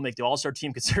don't know if he'll make the All-Star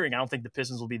team, considering I don't think the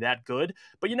Pistons will be that good.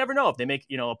 But you never know if they make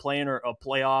a play-in or a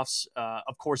playoffs.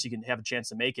 Of course, he can have a chance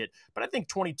to make it. But I think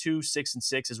 22, 6 and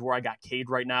 6 is where I got Cade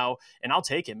right now, and I'll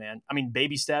take it, man. I mean,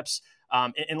 baby steps.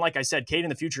 And like I said, Cade in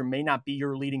the future may not be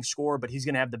your leading scorer, but he's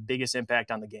going to have the biggest impact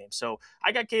on the game. So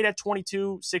I got Cade at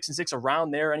 22, 6 and 6,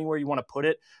 around there, anywhere you want to put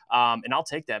it. And I'll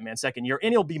take that, man, second year.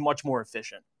 And he'll be much more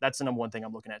efficient. That's the number one thing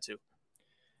I'm looking at, too.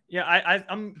 Yeah,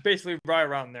 I'm basically right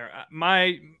around there.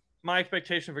 My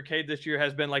expectation for Cade this year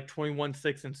has been like 21,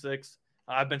 6 and 6.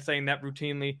 I've been saying that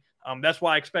routinely. That's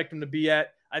why I expect him to be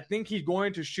at. I think he's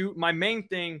going to shoot. My main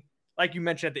thing, like you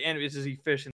mentioned at the end, is his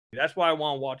efficiency. That's what I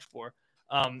want to watch for.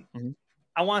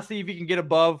 I want to see if he can get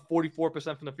above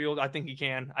 44% from the field. I think he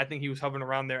can. I think he was hovering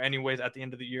around there anyways at the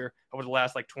end of the year over the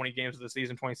last like 20 games of the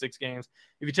season, 26 games.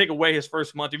 If you take away his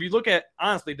first month, if you look at,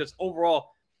 honestly, just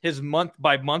overall his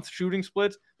month-by-month shooting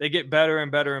splits, they get better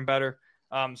and better and better.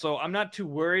 So I'm not too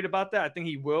worried about that. I think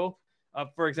he will.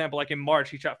 For example, like in March,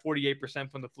 he shot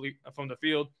 48% from the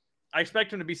field. I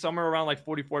expect him to be somewhere around like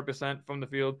 44% from the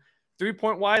field.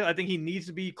 3-point-wise, I think he needs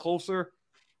to be closer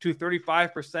to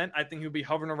 35%. I think he'll be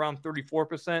hovering around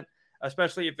 34%,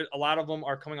 especially if a lot of them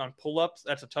are coming on pull-ups.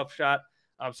 That's a tough shot.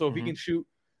 So if he can shoot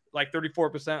like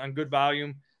 34% on good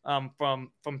volume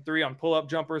from three on pull-up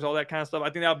jumpers, all that kind of stuff,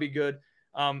 I think that would be good.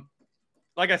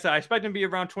 Like I said, I expect him to be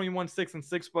around 21, 6 and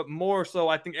 6, but more so,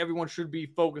 I think everyone should be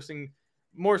focusing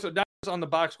more so not just on the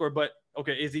box score, but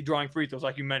okay, is he drawing free throws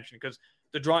like you mentioned? Because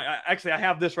the drawing, actually, I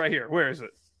have this right here. Where is it?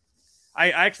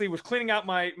 I actually was cleaning out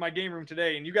my game room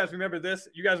today, and you guys remember this?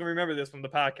 You guys will remember this from the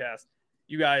podcast.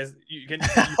 You guys, you see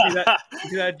that? You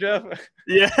see that, Jeff?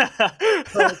 Yeah.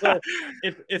 so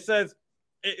it says,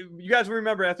 you guys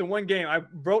remember after one game, I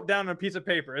wrote down on a piece of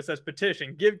paper. It says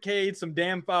petition, give Cade some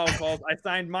damn foul calls. I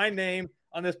signed my name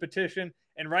on this petition,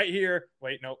 and right here,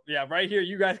 right here,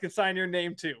 you guys can sign your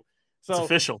name too. So it's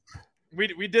official.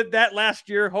 We did that last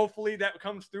year. Hopefully that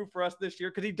comes through for us this year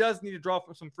because he does need to draw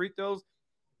from some free throws.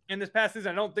 In this past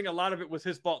season, I don't think a lot of it was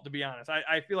his fault, to be honest.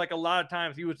 I feel like a lot of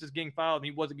times he was just getting fouled and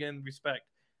he wasn't getting respect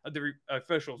of the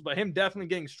officials. But him definitely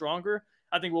getting stronger,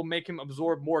 I think will make him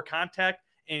absorb more contact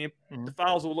and the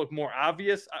fouls will look more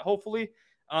obvious, hopefully.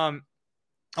 I want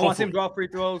to see him draw free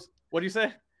throws. What do you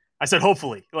say? I said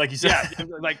hopefully, like you said. Yeah,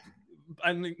 like,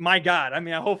 I mean, my God. I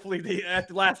mean, hopefully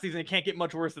after last season, it can't get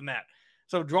much worse than that.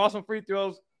 So draw some free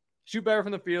throws, shoot better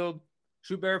from the field,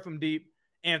 shoot better from deep.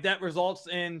 And if that results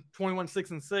in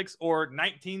 21-6-6 or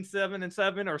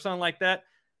 19-7-7 or something like that,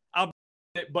 I'll be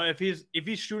it. But if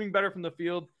he's shooting better from the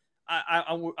field,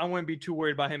 I wouldn't be too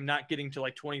worried about him not getting to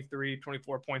like 23,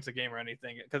 24 points a game or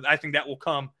anything, because I think that will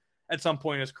come at some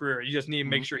point in his career. You just need to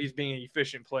make sure he's being an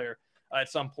efficient player at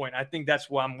some point. I think that's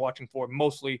what I'm watching for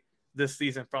mostly this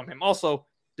season from him. Also,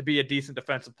 to be a decent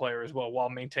defensive player as well while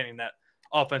maintaining that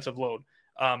offensive load.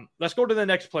 Let's go to the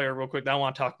next player real quick that I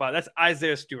want to talk about. That's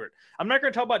Isaiah Stewart. I'm not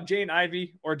going to talk about Jaden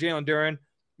Ivey or Jalen Duren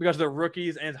because they're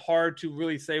rookies, and it's hard to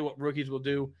really say what rookies will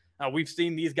do. We've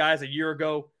seen these guys a year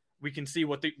ago. We can see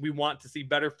what we want to see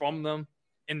better from them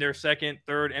in their second,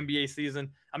 third NBA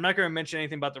season. I'm not going to mention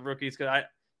anything about the rookies because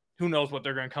who knows what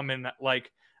they're going to come in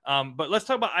like. But let's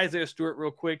talk about Isaiah Stewart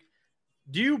real quick.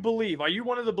 Are you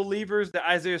one of the believers that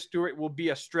Isaiah Stewart will be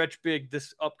a stretch big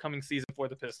this upcoming season for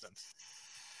the Pistons?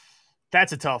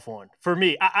 That's a tough one for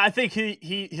me. I think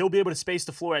he'll be able to space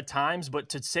the floor at times, but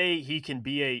to say he can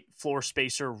be a floor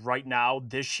spacer right now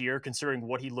this year, considering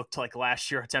what he looked like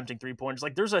last year attempting 3-pointers,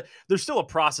 like there's still a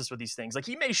process with these things. Like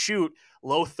he may shoot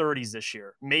low 30s this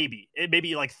year, maybe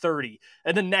like 30,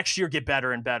 and then next year get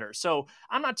better and better. So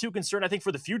I'm not too concerned. I think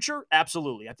for the future,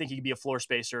 absolutely, I think he can be a floor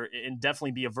spacer and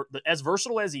definitely be as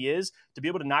versatile as he is to be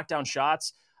able to knock down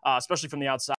shots, especially from the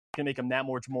outside, can make him that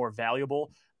much more valuable.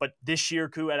 But this year,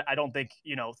 Koo, I don't think,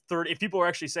 30. If people are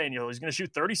actually saying, he's going to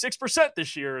shoot 36%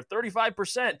 this year,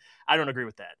 35%, I don't agree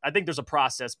with that. I think there's a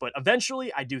process, but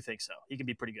eventually, I do think so. He can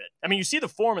be pretty good. I mean, you see the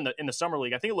form in the summer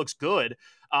league. I think it looks good,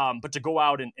 but to go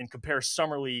out and compare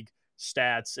summer league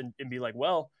stats and be like,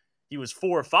 well, he was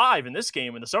 4 or 5 in this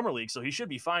game in the summer league, so he should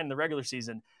be fine in the regular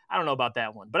season. I don't know about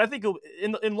that one, but I think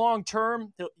in long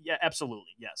term, yeah,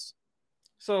 absolutely, yes.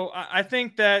 So I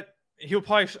think that he'll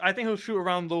shoot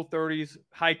around low 30s,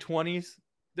 high 20s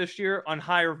this year on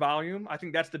higher volume. I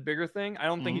think that's the bigger thing. I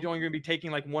don't think he's only going to be taking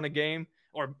like 1 a game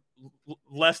or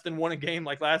less than 1 a game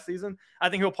like last season. I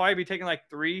think he'll probably be taking like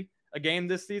 3 a game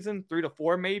this season, 3 to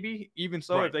 4 maybe. Even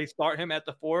so, if they start him at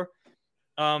the 4.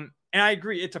 And I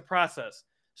agree, it's a process.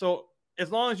 So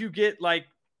as long as you get like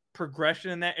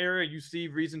progression in that area, you see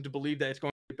reason to believe that it's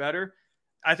going to get better,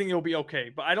 I think it'll be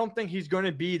okay. But I don't think he's going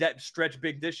to be that stretch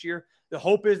big this year. The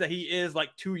hope is that he is like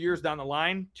 2 years down the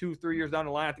line, 2-3 years down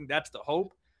the line. I think that's the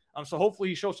hope. So hopefully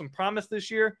he shows some promise this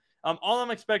year. All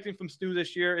I'm expecting from Stu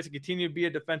this year is to continue to be a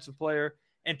defensive player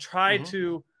and try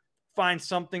to find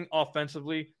something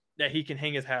offensively that he can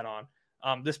hang his hat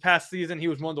on. This past season, he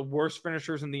was one of the worst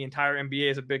finishers in the entire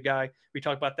NBA as a big guy. We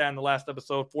talked about that in the last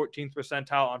episode. 14th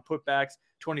percentile on putbacks,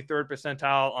 23rd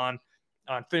percentile on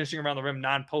finishing around the rim,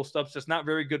 non-post-ups. Just not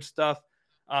very good stuff.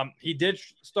 He did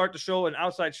start to show an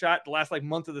outside shot the last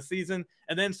month of the season.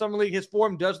 And then Summer League, his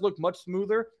form does look much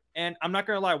smoother. And I'm not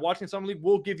going to lie, watching Summer League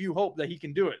will give you hope that he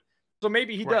can do it. So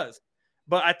maybe he does.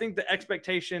 But I think the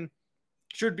expectation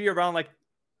should be around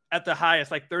at the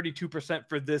highest, 32%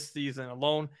 for this season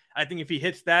alone. I think if he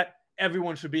hits that,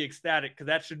 everyone should be ecstatic because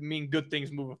that should mean good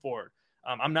things moving forward.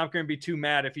 I'm not going to be too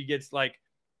mad if he gets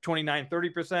 29,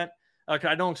 30%. Because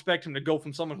I don't expect him to go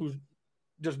from someone who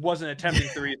just wasn't attempting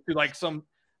threes to some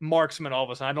marksman all of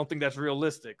a sudden. I don't think that's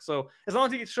realistic. So as long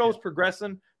as he shows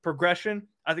progression,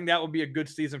 I think that would be a good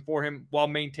season for him while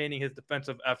maintaining his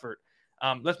defensive effort.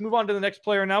 Let's move on to the next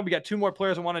player now. We got 2 more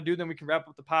players I want to do, then we can wrap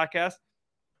up the podcast.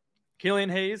 Killian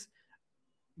Hayes,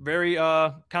 very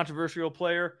controversial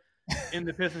player in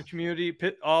the Pistons community.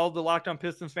 All the Locked On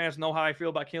Pistons fans know how I feel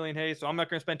about Killian Hayes, so I'm not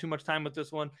going to spend too much time with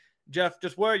this one. Jeff,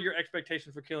 just what are your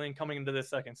expectations for Killian coming into this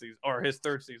second season or his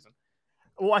third season?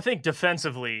 Well, I think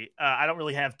defensively, I don't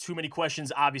really have too many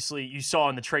questions. Obviously, you saw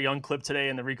in the Trae Young clip today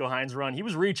in the Rico Hines run, he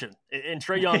was reaching, and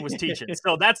Trae Young was teaching.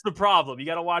 So that's the problem. You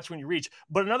got to watch when you reach.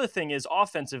 But another thing is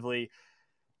offensively,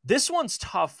 this one's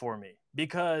tough for me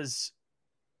because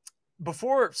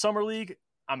before Summer League,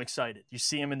 I'm excited. You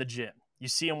see him in the gym. You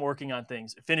see him working on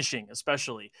things, finishing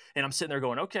especially. And I'm sitting there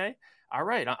going, okay, all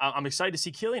right. I'm excited to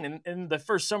see Killian. And in the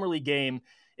first Summer League game,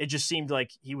 it just seemed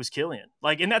like he was Killian.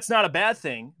 And that's not a bad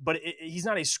thing, but he's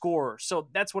not a scorer. So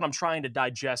that's what I'm trying to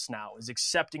digest now, is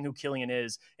accepting who Killian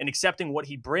is and accepting what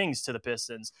he brings to the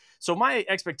Pistons. So my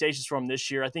expectations from him this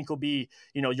year, I think he'll be,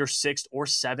 your 6th or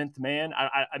 7th man.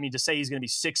 I mean, to say he's going to be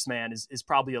 6th man is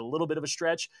probably a little bit of a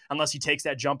stretch, unless he takes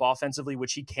that jump offensively,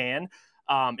 which he can.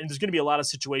 And there's going to be a lot of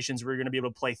situations where you're going to be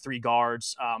able to play 3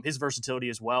 guards, his versatility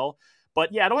as well.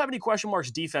 But yeah, I don't have any question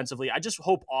marks defensively. I just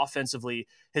hope offensively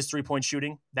his 3-point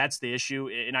shooting, that's the issue.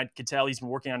 And I could tell he's been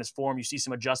working on his form. You see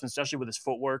some adjustments, especially with his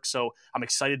footwork. So I'm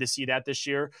excited to see that this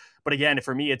year. But again,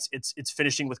 for me, it's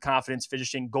finishing with confidence,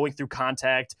 finishing, going through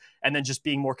contact, and then just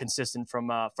being more consistent from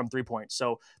 3-point.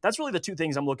 So that's really the 2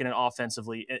 things I'm looking at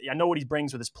offensively. I know what he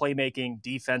brings with his playmaking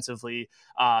defensively.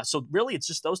 So really, it's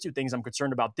just those 2 things I'm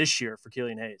concerned about this year for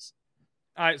Killian Hayes.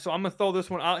 All right, so I'm gonna throw this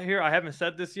one out here. I haven't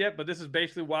said this yet, but this is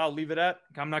basically why I'll leave it at.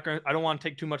 I don't want to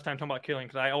take too much time talking about Killian,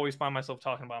 because I always find myself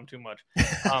talking about him too much.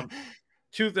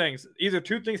 2 things. Either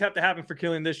 2 things have to happen for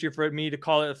Killian this year for me to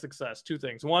call it a success. 2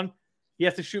 things. 1, he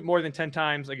has to shoot more than 10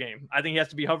 times a game. I think he has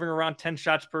to be hovering around 10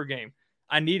 shots per game.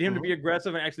 I need him to be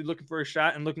aggressive and actually looking for a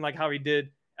shot and looking like how he did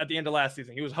at the end of last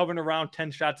season. He was hovering around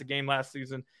 10 shots a game last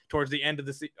season towards the end of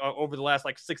the over the last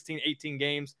 16, 18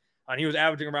 games. And he was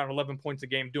averaging around 11 points a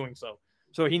game doing so.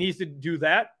 So he needs to do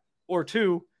that, or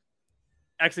 2.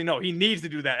 Actually, no, he needs to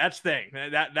do that. That's the thing. You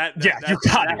got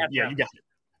it. Yeah, you got it.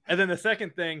 And then the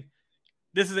second thing,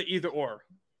 this is an either or.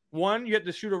 1, you have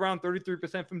to shoot around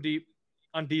 33% from deep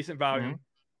on decent volume,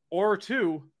 or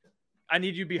 2, I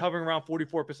need you to be hovering around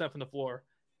 44% from the floor.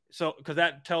 So, because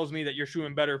that tells me that you're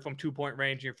shooting better from 2-point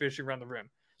range and you're finishing around the rim.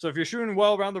 So if you're shooting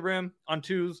well around the rim on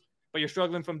 2s, but you're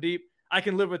struggling from deep, I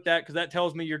can live with that, because that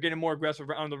tells me you're getting more aggressive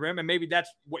around the rim, and maybe that's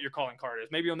what your calling card is.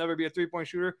 Maybe you'll never be a 3-point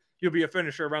shooter. You'll be a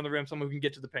finisher around the rim, someone who can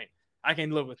get to the paint. I can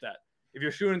live with that. If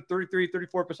you're shooting 33,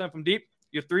 34% from deep,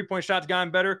 your 3-point shot's gotten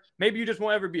better. Maybe you just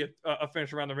won't ever be a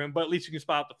finisher around the rim, but at least you can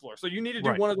spot up the floor. So you need to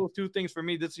do one of those 2 things for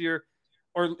me this year,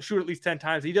 or shoot at least 10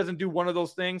 times. If he doesn't do one of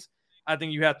those things, I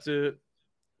think you have to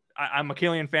 – I'm a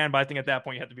Killian fan, but I think at that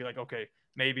point you have to be like, okay,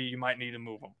 maybe you might need to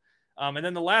move him. And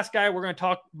then the last guy we're going to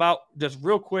talk about just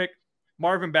real quick,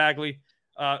 Marvin Bagley.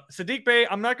 Saddiq Bey,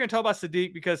 I'm not going to talk about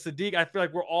Saddiq, because Saddiq, I feel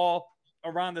like we're all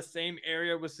around the same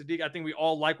area with Saddiq. I think we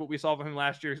all like what we saw from him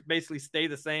last year. Basically stay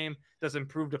the same, just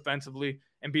improve defensively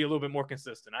and be a little bit more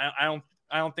consistent. I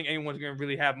don't think anyone's going to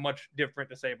really have much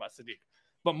different to say about Saddiq.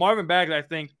 But Marvin Bagley, I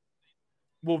think,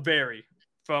 will vary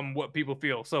from what people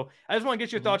feel. So I just want to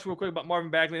get your thoughts real quick about Marvin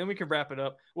Bagley, and then we can wrap it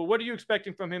up. Well, what are you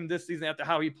expecting from him this season after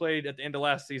how he played at the end of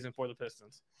last season for the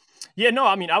Pistons? Yeah, no,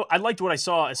 I mean, I liked what I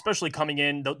saw, especially coming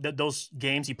in those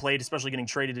games he played, especially getting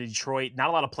traded to Detroit. Not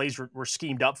a lot of plays were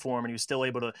schemed up for him, and he was still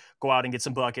able to go out and get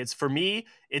some buckets. For me,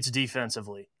 it's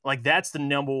defensively. That's the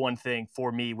number one thing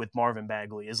for me with Marvin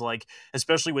Bagley is,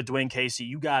 especially with Dwayne Casey,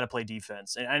 you got to play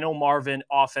defense. And I know Marvin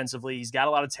offensively, he's got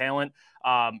a lot of talent,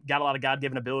 got a lot of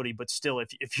God-given ability, but still,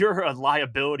 if you're a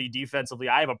liability defensively,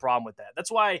 I have a problem with that.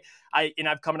 That's why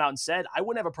I've come out and said I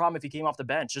wouldn't have a problem if he came off the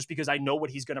bench, just because I know what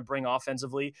he's going to bring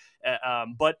offensively.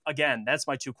 But again, that's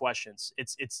my 2 questions.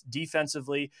 It's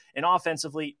defensively and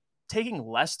offensively, taking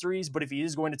less threes, but if he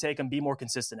is going to take them, be more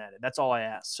consistent at it. That's all I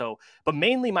ask. So, but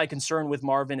mainly my concern with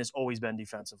Marvin has always been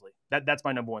defensively. That's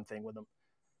my number one thing with him.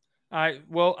 All right.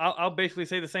 Well, I'll basically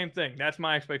say the same thing. That's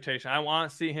my expectation. I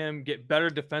want to see him get better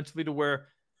defensively to where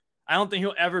I don't think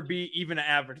he'll ever be even an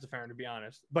average defender, to be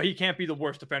honest. But he can't be the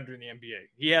worst defender in the NBA.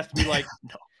 He has to be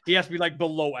no. He has to be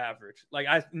below average.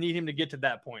 I need him to get to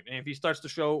that point. And if he starts to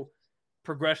show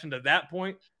progression to that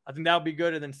point, I think that would be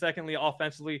good. And then secondly,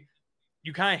 offensively,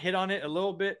 you kind of hit on it a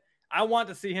little bit. I want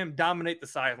to see him dominate the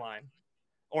sideline,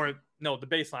 or no, the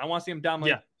baseline. I want to see him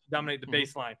dominate the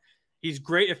baseline. He's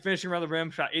great at finishing around the rim,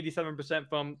 shot 87%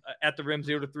 from at the rim,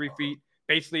 0 to 3 feet.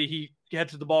 Basically, he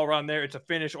catches the ball around there. It's a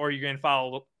finish, or you're going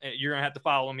to have to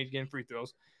foul him. He's getting free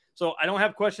throws. So I don't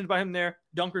have questions about him there.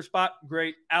 Dunker spot,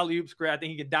 great. Alley-oops, great. I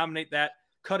think he can dominate that.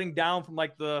 Cutting down from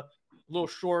the little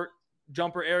short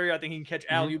jumper area, I think he can catch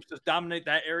alley-oops, just dominate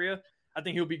that area. I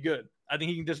think he'll be good. I think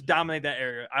he can just dominate that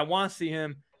area. I want to see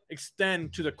him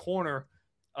extend to the corner.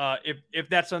 If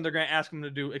that's something they're going to ask him to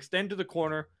do, extend to the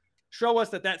corner. Show us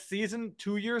that season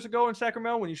 2 years ago in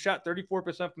Sacramento, when you shot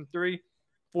 34% from 3,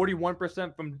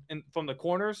 41% from the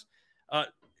corners,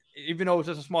 even though it was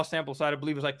just a small sample size, I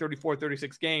believe it was 34,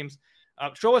 36 games.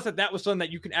 Show us that was something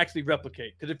that you can actually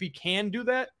replicate. Because if he can do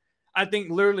that, I think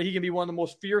literally he can be one of the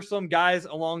most fearsome guys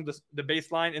along the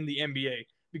baseline in the NBA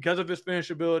because of his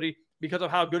finishability, because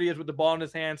of how good he is with the ball in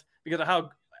his hands, because of how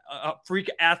a freak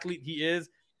athlete he is.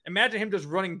 Imagine him just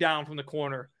running down from the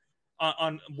corner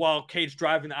while Cade's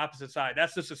driving the opposite side.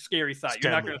 That's just a scary sight.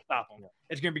 You're not going to stop him. Yeah.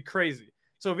 It's going to be crazy.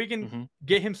 So if he can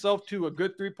get himself to a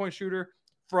good 3-point shooter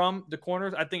from the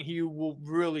corners, I think he will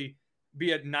really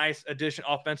be a nice addition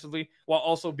offensively while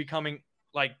also becoming,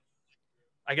 like,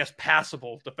 I guess,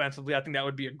 passable defensively. I think that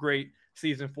would be a great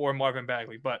season for Marvin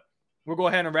Bagley. But we'll go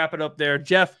ahead and wrap it up there.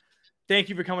 Jeff, thank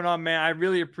you for coming on, man. I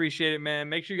really appreciate it, man.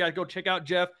 Make sure you guys go check out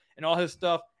Jeff and all his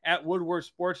stuff at Woodward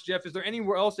Sports. Jeff, is there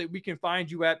anywhere else that we can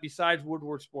find you at besides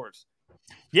Woodward Sports?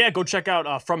 Yeah, go check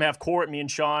out From Half Court, me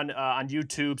and Sean on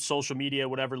YouTube, social media,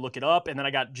 whatever, look it up. And then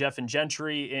I got Jeff and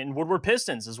Gentry in Woodward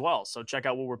Pistons as well. So check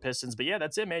out Woodward Pistons. But yeah,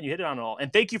 that's it, man. You hit it on it all.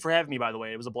 And thank you for having me, by the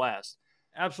way. It was a blast.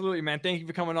 Absolutely, man. Thank you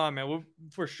for coming on, man. We'll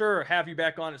for sure have you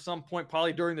back on at some point,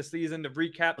 probably during the season, to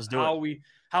recap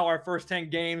how our first 10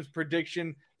 games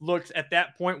prediction looks at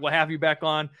that point. We'll have you back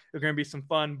on. It's going to be some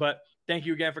fun. But thank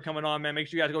you again for coming on, man. Make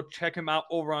sure you guys go check him out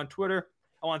over on Twitter.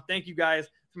 I want to thank you guys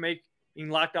for making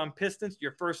Locked On Pistons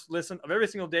your first listen of every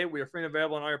single day. We are free and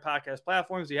available on all your podcast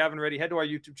platforms. If you haven't already, head to our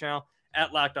YouTube channel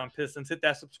at Locked On Pistons. Hit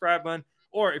that subscribe button.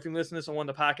 Or if you listen to this on one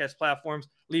of the podcast platforms,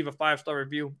 leave a 5-star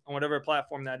review on whatever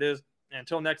platform that is. And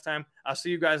until next time, I'll see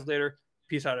you guys later.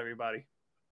 Peace out, everybody.